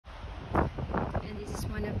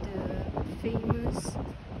one of the famous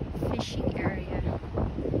fishing area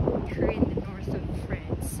here in the north of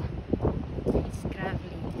France. It's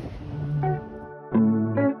Graveline.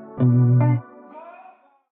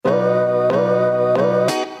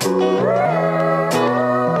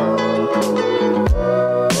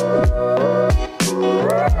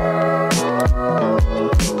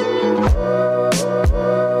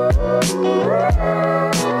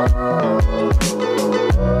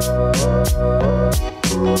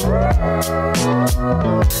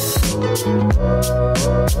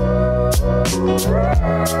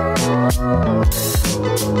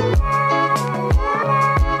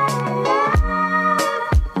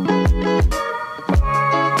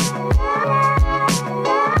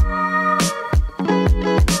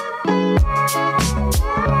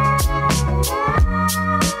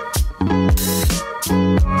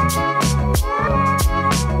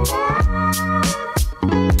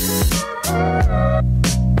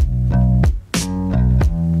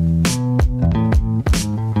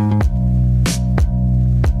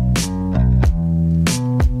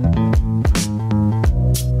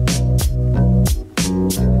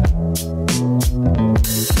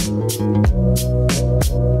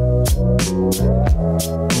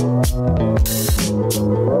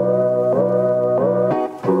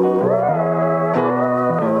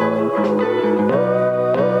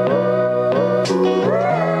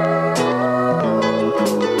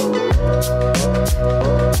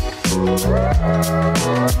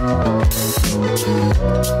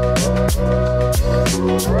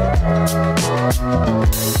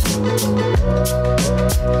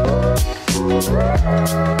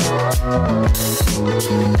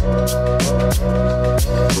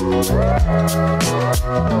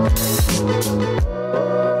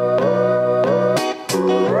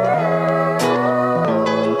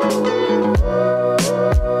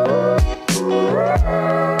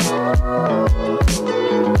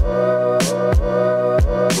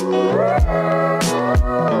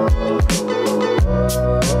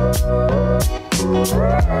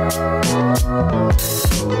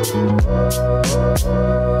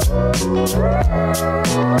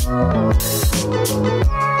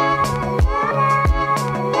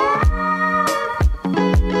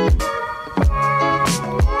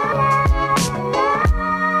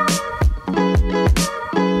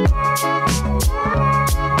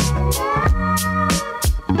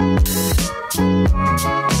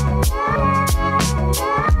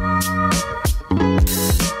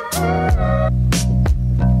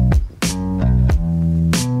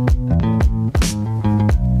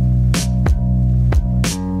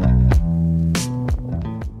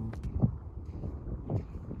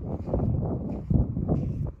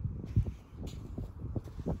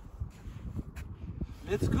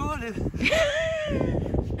 Let's go! There,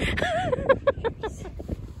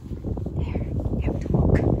 you have to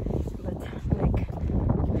walk, but like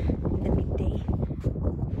in the midday,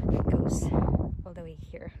 it goes all the way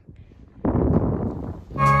here.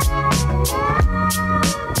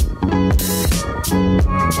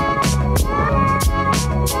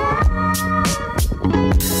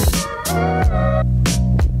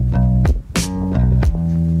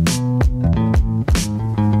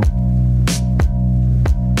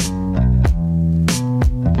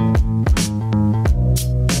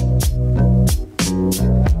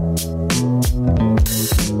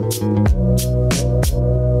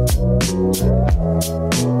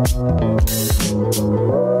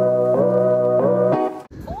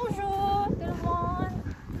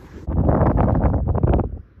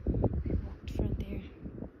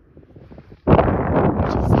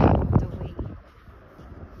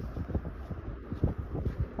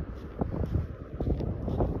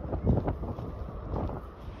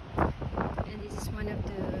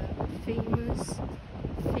 Famous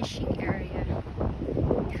fishing area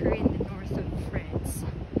here in the north of France.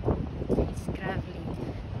 It's Graveline.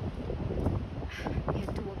 We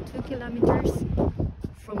have to walk 2 kilometers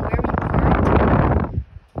from where we parked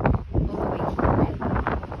all the way here.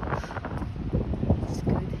 It's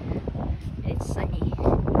good. It's sunny.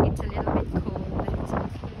 It's a little bit cold, but it's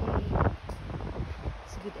okay.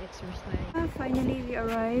 It's good exercise. Finally we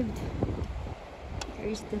arrived. Here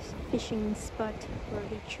is the fishing spot where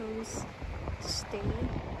we chose to stay.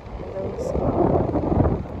 And those are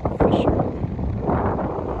fishermen.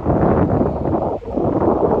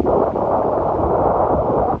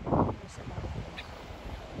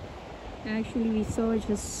 Actually, we saw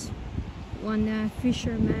just one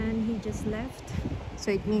fisherman. He just left,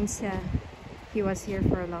 so it means he was here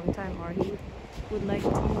for a long time, or he would like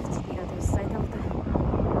to move to the other side of the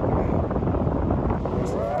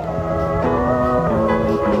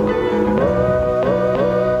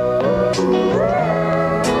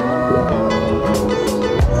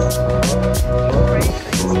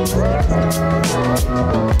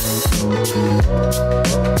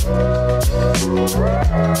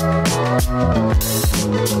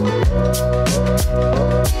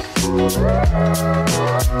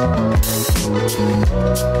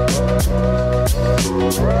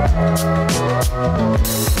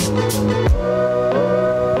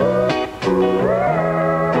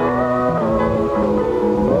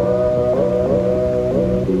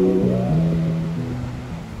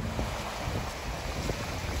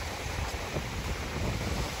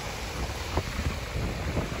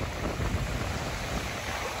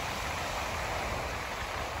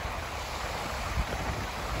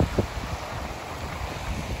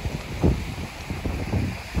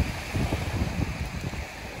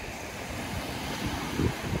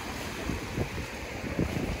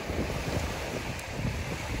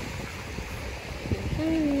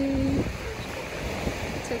Hey.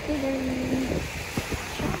 It's okay, darling.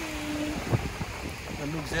 Shiny. And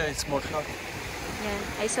look there, it's more sharp. Yeah,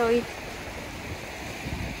 I saw it.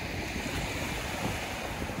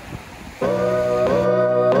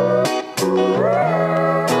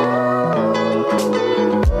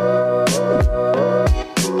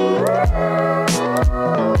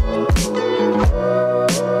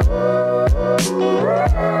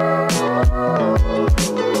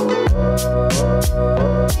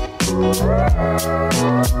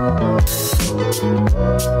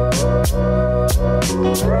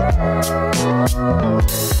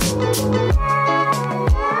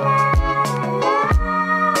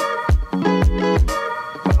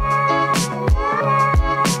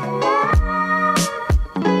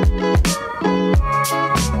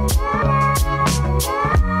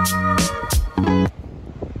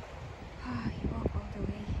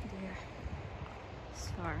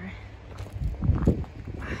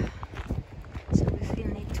 So we still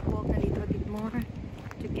need to walk a little bit more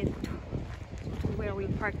to get to where we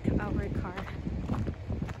parked our car.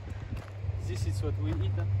 This is what we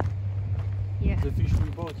eat. Huh? Yeah. The fish we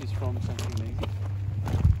bought is from something like this.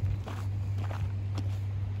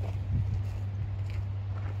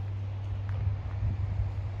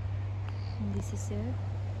 And this is a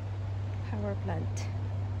power plant,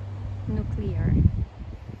 nuclear.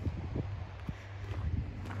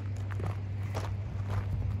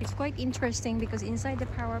 It's quite interesting because inside the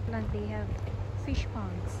power plant they have fish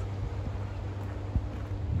ponds.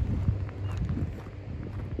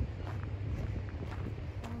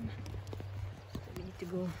 We need to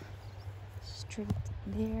go straight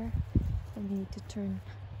there and we need to turn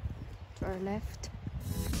to our left.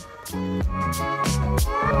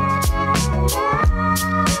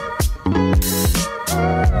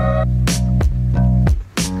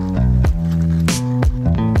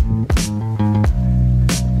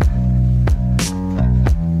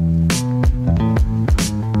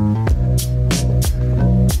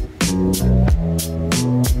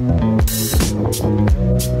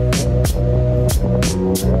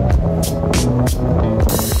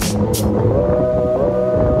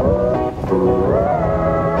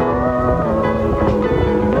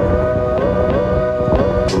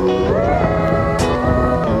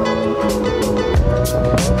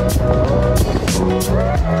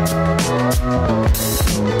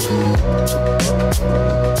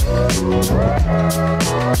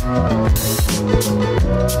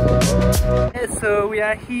 So we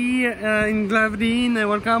are here in Graveline.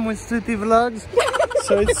 Welcome with City Vlogs.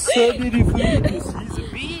 So it's so beautiful. This is the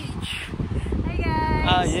beach. Hi guys!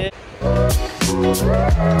 Ah yeah.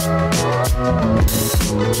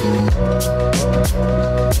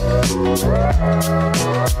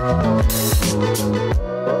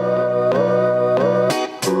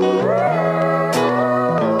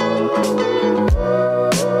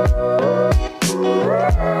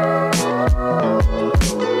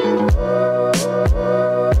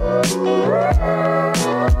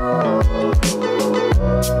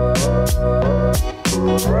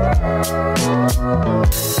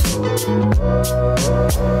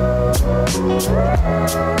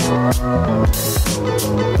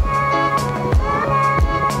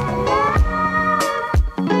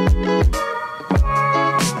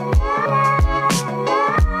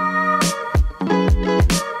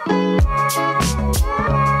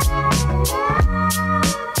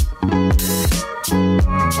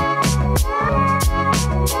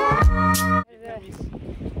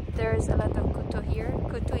 There's a lot of kuto here.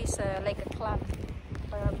 Kuto is like a clamp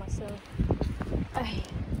for our muscle. I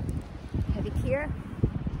have it here.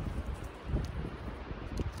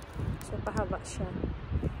 So pahaba siya.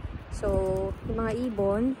 So yung mga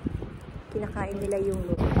ibon, kinakain nila yung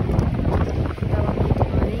loob. Tawag dito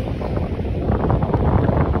ay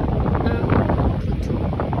kuto.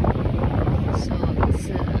 So it's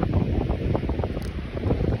a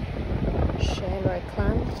shell or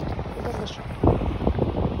clamp. Ito ba siya?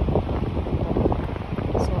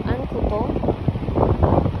 Kuto.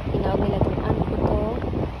 Tinawag nila itong kuto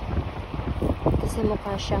kasi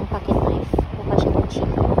mukha siyang pocket knife. Mukha siyang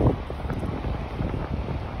chiko.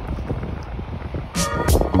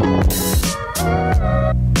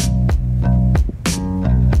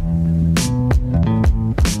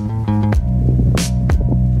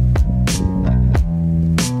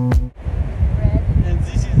 And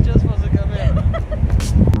this is just for the camera.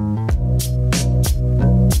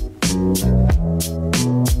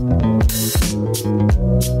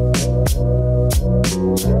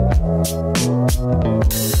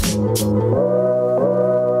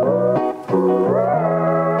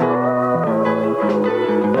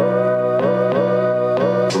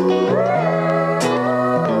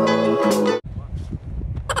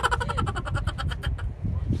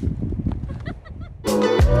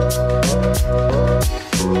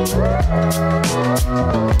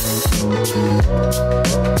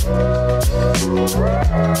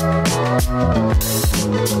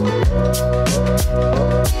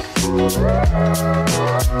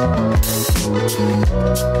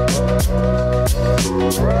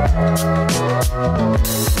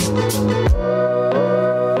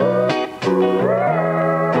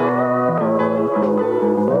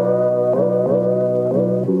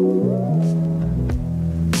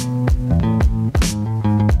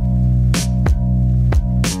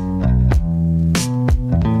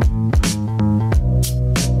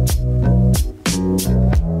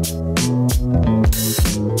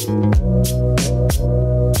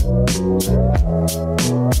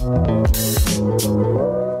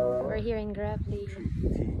 We're here in Graveline.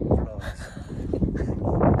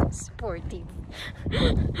 Sportive.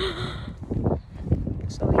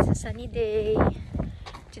 So it's a sunny day.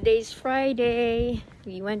 Today's Friday.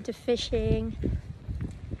 We went to fishing.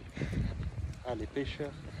 Ah, les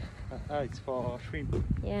pêcheurs. Ah, it's for shrimp.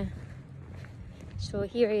 Yeah. So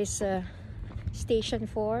here is station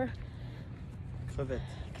 4. Crevette.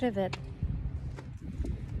 Crevette.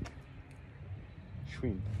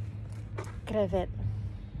 Shrimp. Crevette.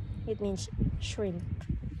 It means shrimp.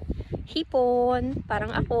 Hipon.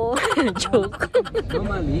 Parang ako. Joke.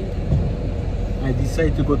 Normally, I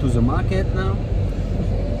decide to go to the market now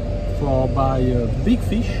for buy a big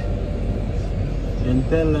fish and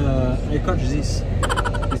tell I catch this.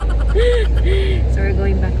 So we're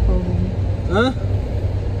going back home. Huh?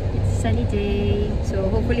 It's a sunny day. So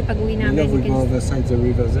hopefully pag uwi You namin know we we go can... over side the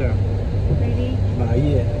river there. Really? But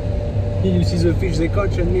yeah. Here you see the fish they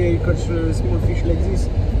catch and me I catch a small fish like this.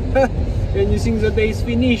 And you think the day is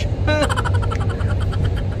finished.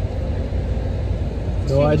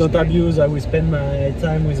 No, I don't abuse. I will spend my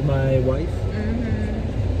time with my wife.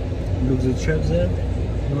 Look the chef there.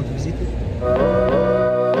 You want to visit it?